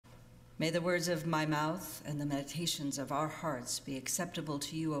May the words of my mouth and the meditations of our hearts be acceptable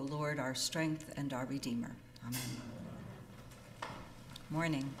to you, O Lord, our strength and our Redeemer. Amen.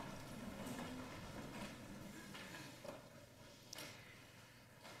 Morning.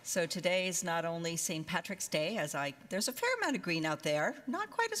 So today is not only St. Patrick's Day, there's a fair amount of green out there,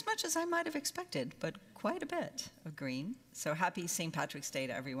 not quite as much as I might have expected, but quite a bit of green. So happy St. Patrick's Day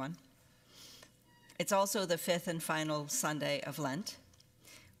to everyone. It's also the fifth and final Sunday of Lent.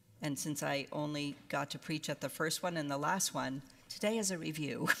 And since I only got to preach at the first one and the last one, today is a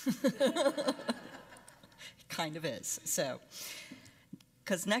review. It kind of is. So,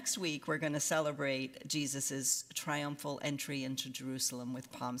 because next week we're going to celebrate Jesus' triumphal entry into Jerusalem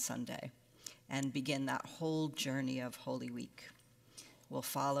with Palm Sunday and begin that whole journey of Holy Week. We'll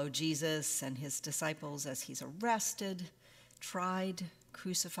follow Jesus and his disciples as he's arrested, tried,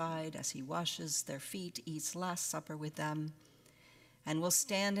 crucified, as he washes their feet, eats Last Supper with them. And we'll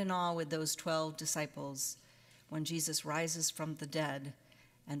stand in awe with those 12 disciples when Jesus rises from the dead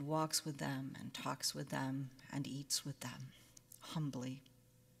and walks with them and talks with them and eats with them humbly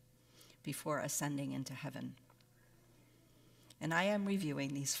before ascending into heaven. And I am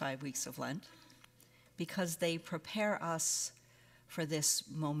reviewing these 5 weeks of Lent because they prepare us for this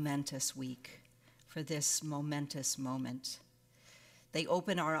momentous week, for this momentous moment. They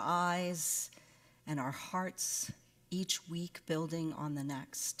open our eyes and our hearts, each week building on the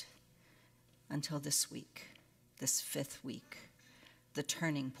next, until this week, this fifth week, the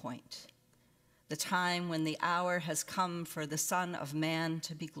turning point, the time when the hour has come for the Son of Man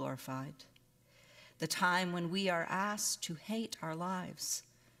to be glorified, the time when we are asked to hate our lives,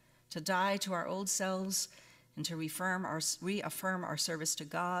 to die to our old selves, and to reaffirm our service to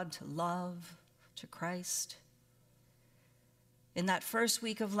God, to love, to Christ. In that first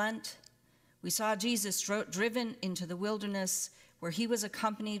week of Lent, we saw Jesus driven into the wilderness where he was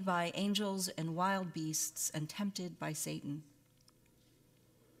accompanied by angels and wild beasts and tempted by Satan.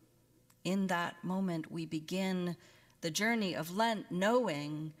 In that moment, we begin the journey of Lent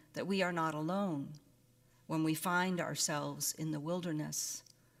knowing that we are not alone when we find ourselves in the wilderness.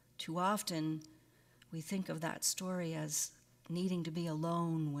 Too often, we think of that story as needing to be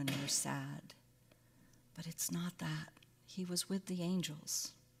alone when we're sad. But it's not that. He was with the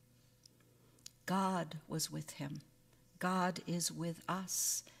angels. God was with him. God is with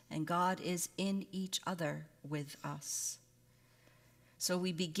us, and God is in each other with us. So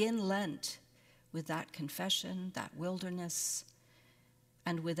we begin Lent with that confession, that wilderness,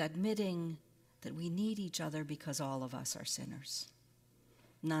 and with admitting that we need each other because all of us are sinners.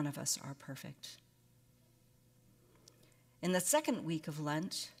 None of us are perfect. In the second week of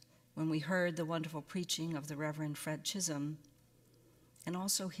Lent, when we heard the wonderful preaching of the Reverend Fred Chisholm, and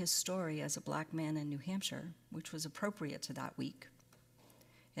also his story as a black man in New Hampshire, which was appropriate to that week.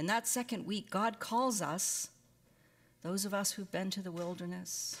 In that second week, God calls us, those of us who've been to the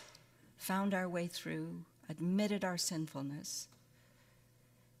wilderness, found our way through, admitted our sinfulness.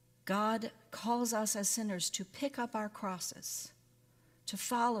 God calls us as sinners to pick up our crosses, to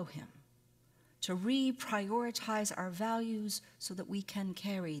follow him, to reprioritize our values so that we can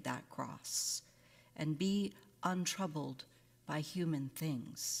carry that cross and be untroubled by human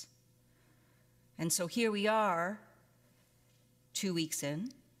things. And so here we are, 2 weeks in,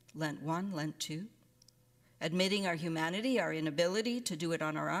 Lent 1, Lent 2, admitting our humanity, our inability to do it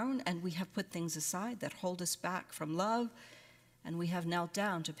on our own, and we have put things aside that hold us back from love, and we have knelt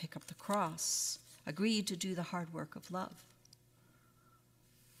down to pick up the cross, agreed to do the hard work of love.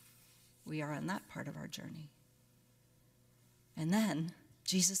 We are on that part of our journey. And then,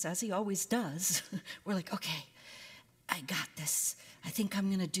 Jesus, as he always does, we're like, okay, I got this. I think I'm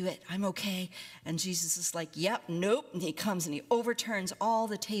going to do it. I'm okay. And Jesus is like, yep, nope. And he comes and he overturns all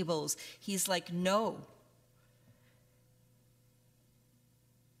the tables. He's like, no.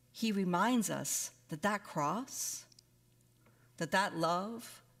 He reminds us that that cross, that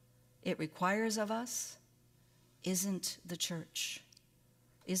love it requires of us isn't the church,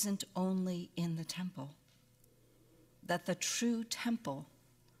 isn't only in the temple. That the true temple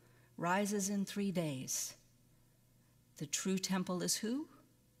rises in 3 days. The true temple is who?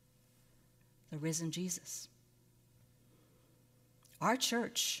 The risen Jesus. Our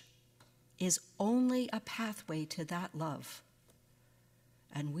church is only a pathway to that love.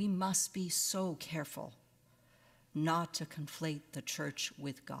 And we must be so careful not to conflate the church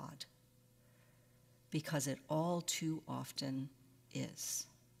with God, because it all too often is.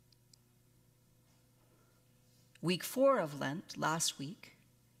 Week 4 of Lent, last week,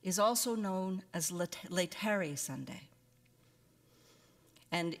 is also known as Laetare Sunday.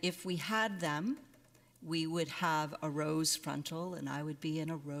 And if we had them we would have a rose frontal, and I would be in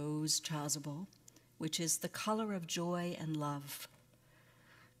a rose chasuble, which is the color of joy and love.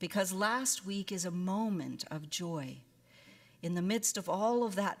 Because last week is a moment of joy. In the midst of all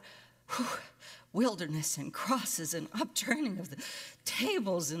of that wilderness and crosses and upturning of the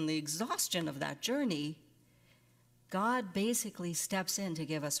tables and the exhaustion of that journey, God basically steps in to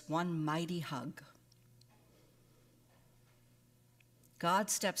give us one mighty hug. God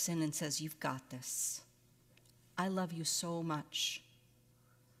steps in and says, "You've got this. I love you so much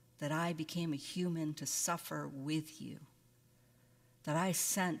that I became a human to suffer with you, that I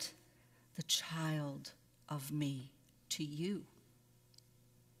sent the child of me to you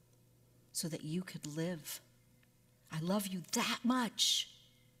so that you could live. I love you that much."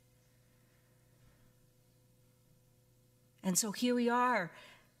 And so here we are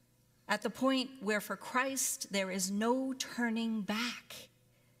at the point where for Christ there is no turning back.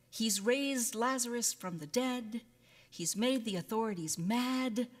 He's raised Lazarus from the dead. He's made the authorities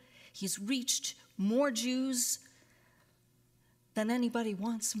mad. He's reached more Jews than anybody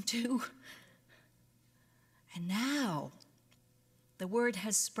wants him to. And now the word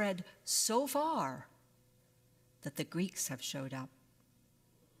has spread so far that the Greeks have showed up,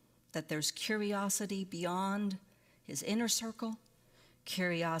 that there's curiosity beyond his inner circle,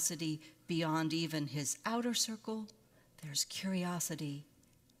 curiosity beyond even his outer circle. There's curiosity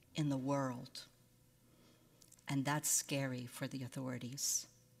in the world. And that's scary for the authorities.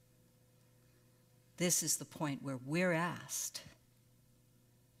 This is the point where we're asked,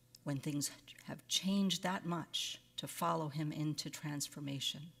 when things have changed that much, to follow him into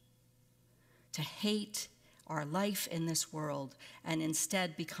transformation, to hate our life in this world and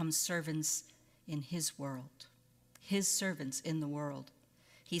instead become servants in his world, his servants in the world.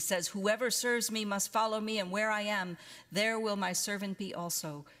 He says, "Whoever serves me must follow me, and where I am, there will my servant be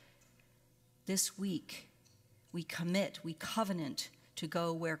also." This week, we covenant to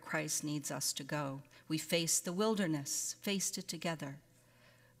go where Christ needs us to go. We faced the wilderness, faced it together.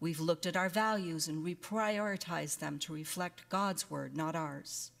 We've looked at our values and reprioritized them to reflect God's word, not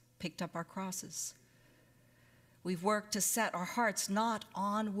ours, picked up our crosses. We've worked to set our hearts not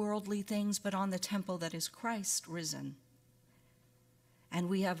on worldly things, but on the temple that is Christ risen. And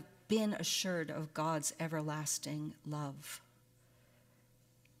we have been assured of God's everlasting love.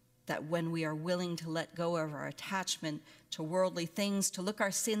 That when we are willing to let go of our attachment to worldly things, to look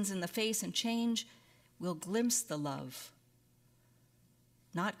our sins in the face and change, we'll glimpse the love.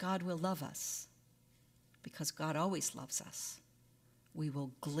 Not God will love us, because God always loves us. We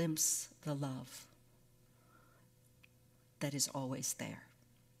will glimpse the love that is always there.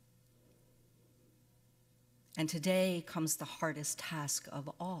 And today comes the hardest task of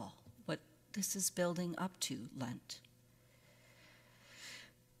all, what this is building up to, Lent.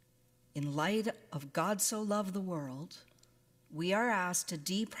 In light of God so loved the world, we are asked to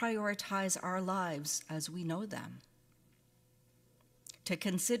deprioritize our lives as we know them, to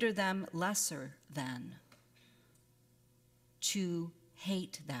consider them lesser than, to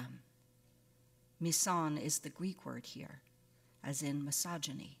hate them. Misan is the Greek word here, as in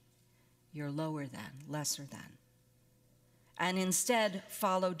misogyny. You're lower than, lesser than. And instead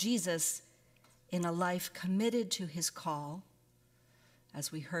follow Jesus in a life committed to his call,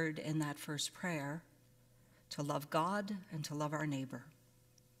 as we heard in that first prayer, to love God and to love our neighbor.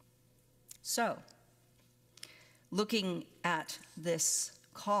 So, looking at this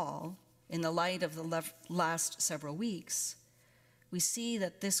call in the light of the last several weeks, we see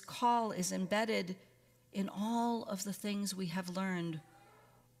that this call is embedded in all of the things we have learned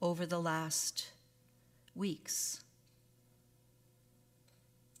over the last weeks.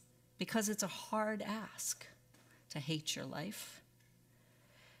 Because it's a hard ask to hate your life.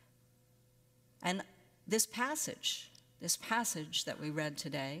 And this passage that we read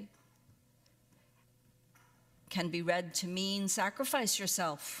today can be read to mean sacrifice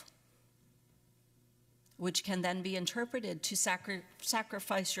yourself, which can then be interpreted to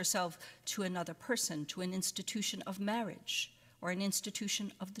sacrifice yourself to another person, to an institution of marriage, or an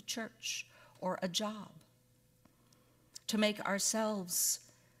institution of the church, or a job, to make ourselves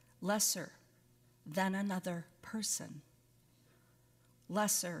lesser than another person,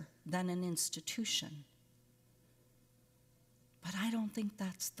 lesser than an institution. But I don't think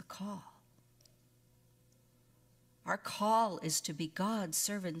that's the call. Our call is to be God's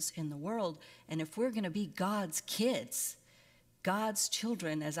servants in the world, and if we're going to be God's kids, God's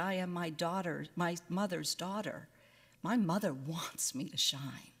children, as I am my mother's daughter, my mother wants me to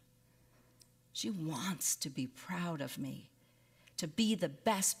shine. She wants to be proud of me, to be the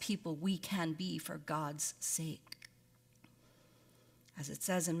best people we can be for God's sake. As it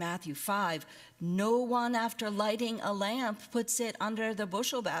says in Matthew 5, no one after lighting a lamp puts it under the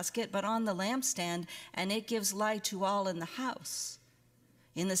bushel basket, but on the lampstand, and it gives light to all in the house.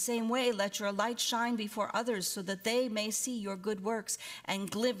 In the same way, let your light shine before others so that they may see your good works and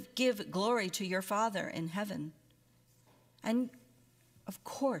give glory to your Father in heaven. And of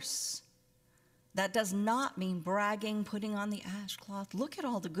course, that does not mean bragging, putting on the ashcloth. Look at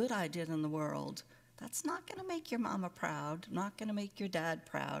all the good I did in the world. That's not going to make your mama proud, not going to make your dad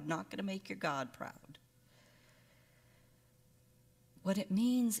proud, not going to make your God proud. What it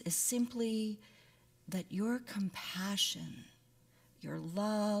means is simply that your compassion, your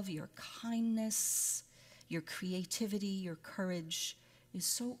love, your kindness, your creativity, your courage is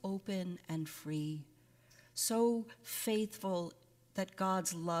so open and free, so faithful that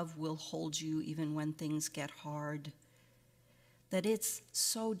God's love will hold you even when things get hard, that it's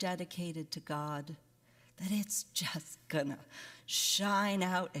so dedicated to God that it's just gonna shine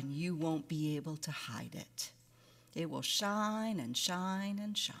out and you won't be able to hide it. It will shine and shine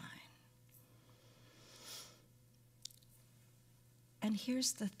and shine. And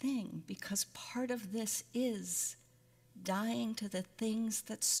here's the thing, because part of this is dying to the things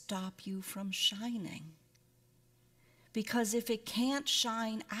that stop you from shining. Because if it can't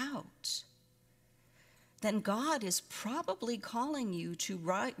shine out, then God is probably calling you to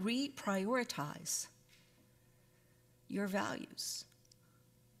reprioritize your values.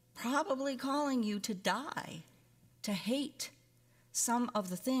 Probably calling you to die, to hate some of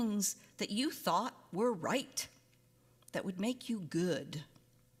the things that you thought were right, that would make you good,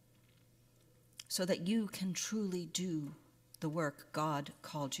 so that you can truly do the work God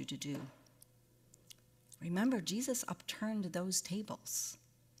called you to do. Remember, Jesus upturned those tables.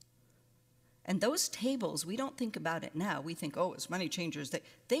 And those tables, we don't think about it now. We think, oh, as money changers,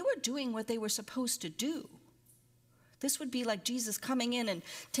 they were doing what they were supposed to do. This would be like Jesus coming in and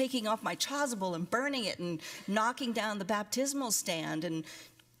taking off my chasuble and burning it and knocking down the baptismal stand and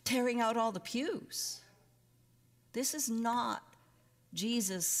tearing out all the pews. This is not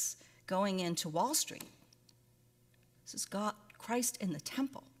Jesus going into Wall Street. This is God, Christ in the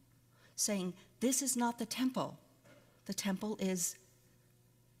temple, saying, this is not the temple. The temple is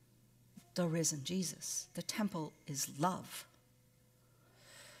the risen Jesus. The temple is love.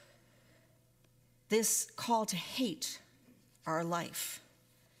 This call to hate our life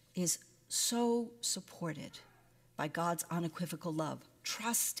is so supported by God's unequivocal love.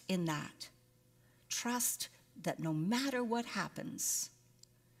 Trust in that. Trust that no matter what happens,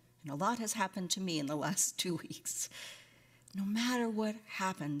 and a lot has happened to me in the last 2 weeks, no matter what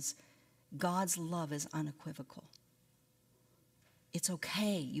happens, God's love is unequivocal. It's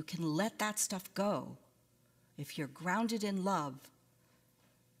okay. You can let that stuff go. If you're grounded in love,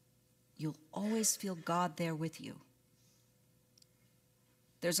 you'll always feel God there with you.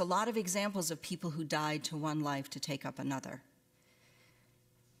 There's a lot of examples of people who died to one life to take up another.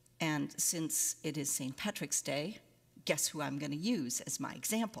 And since it is St. Patrick's Day, guess who I'm going to use as my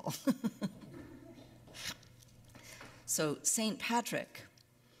example? So St. Patrick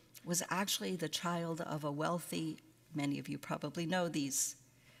was actually the child of a wealthy, many of you probably know these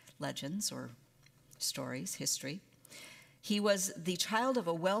legends or stories, history. He was the child of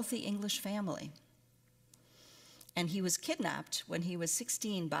a wealthy English family. And he was kidnapped when he was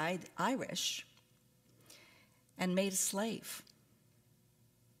 16 by the Irish and made a slave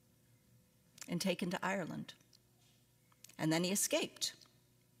and taken to Ireland. And then he escaped.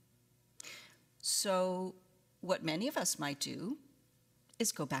 So what many of us might do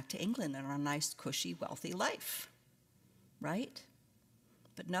is go back to England and our nice, cushy, wealthy life, right?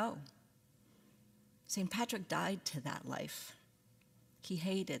 But no. St. Patrick died to that life. He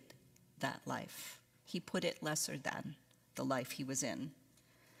hated that life. He put it lesser than the life he was in.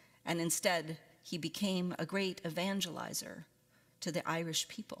 And instead, he became a great evangelizer to the Irish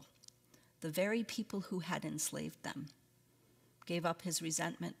people, the very people who had enslaved them. Gave up his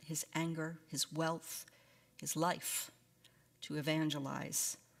resentment, his anger, his wealth, his life to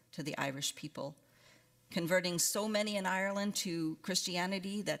evangelize to the Irish people, converting so many in Ireland to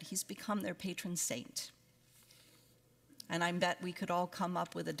Christianity that he's become their patron saint. And I bet we could all come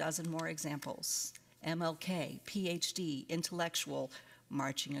up with a dozen more examples. MLK, PhD, intellectual,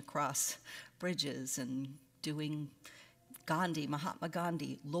 marching across bridges and doing Gandhi, Mahatma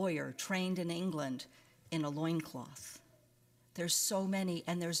Gandhi, lawyer, trained in England in a loincloth. There's so many,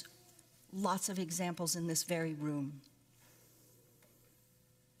 and there's lots of examples in this very room.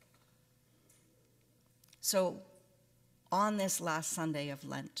 So on this last Sunday of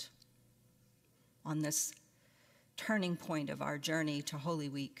Lent, on this turning point of our journey to Holy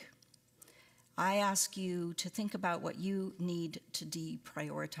Week, I ask you to think about what you need to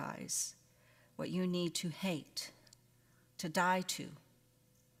deprioritize, what you need to hate, to die to,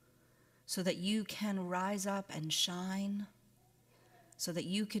 so that you can rise up and shine, so that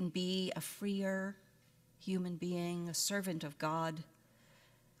you can be a freer human being, a servant of God,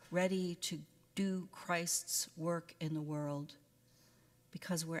 ready to do Christ's work in the world.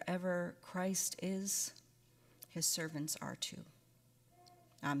 Because wherever Christ is, his servants are too.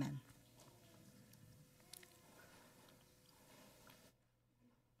 Amen.